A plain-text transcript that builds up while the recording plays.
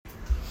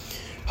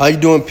How you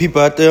doing,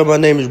 people out there? My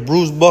name is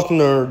Bruce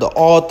Buckner, the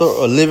author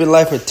of Living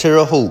Life in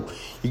Terre Haute.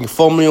 You can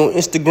follow me on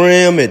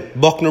Instagram at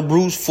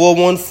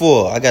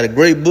BucknerBruce414. I got a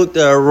great book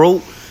that I wrote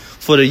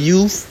for the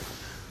youth,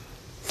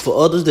 for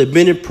others that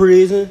been in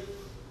prison,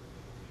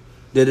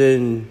 that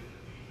are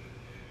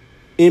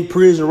in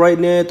prison right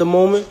now at the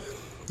moment.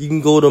 You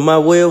can go to my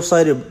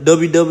website at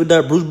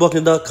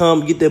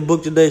www.brucebuckner.com. Get that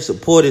book today.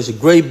 Support it. It's a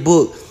great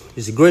book.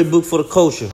 It's a great book for the culture.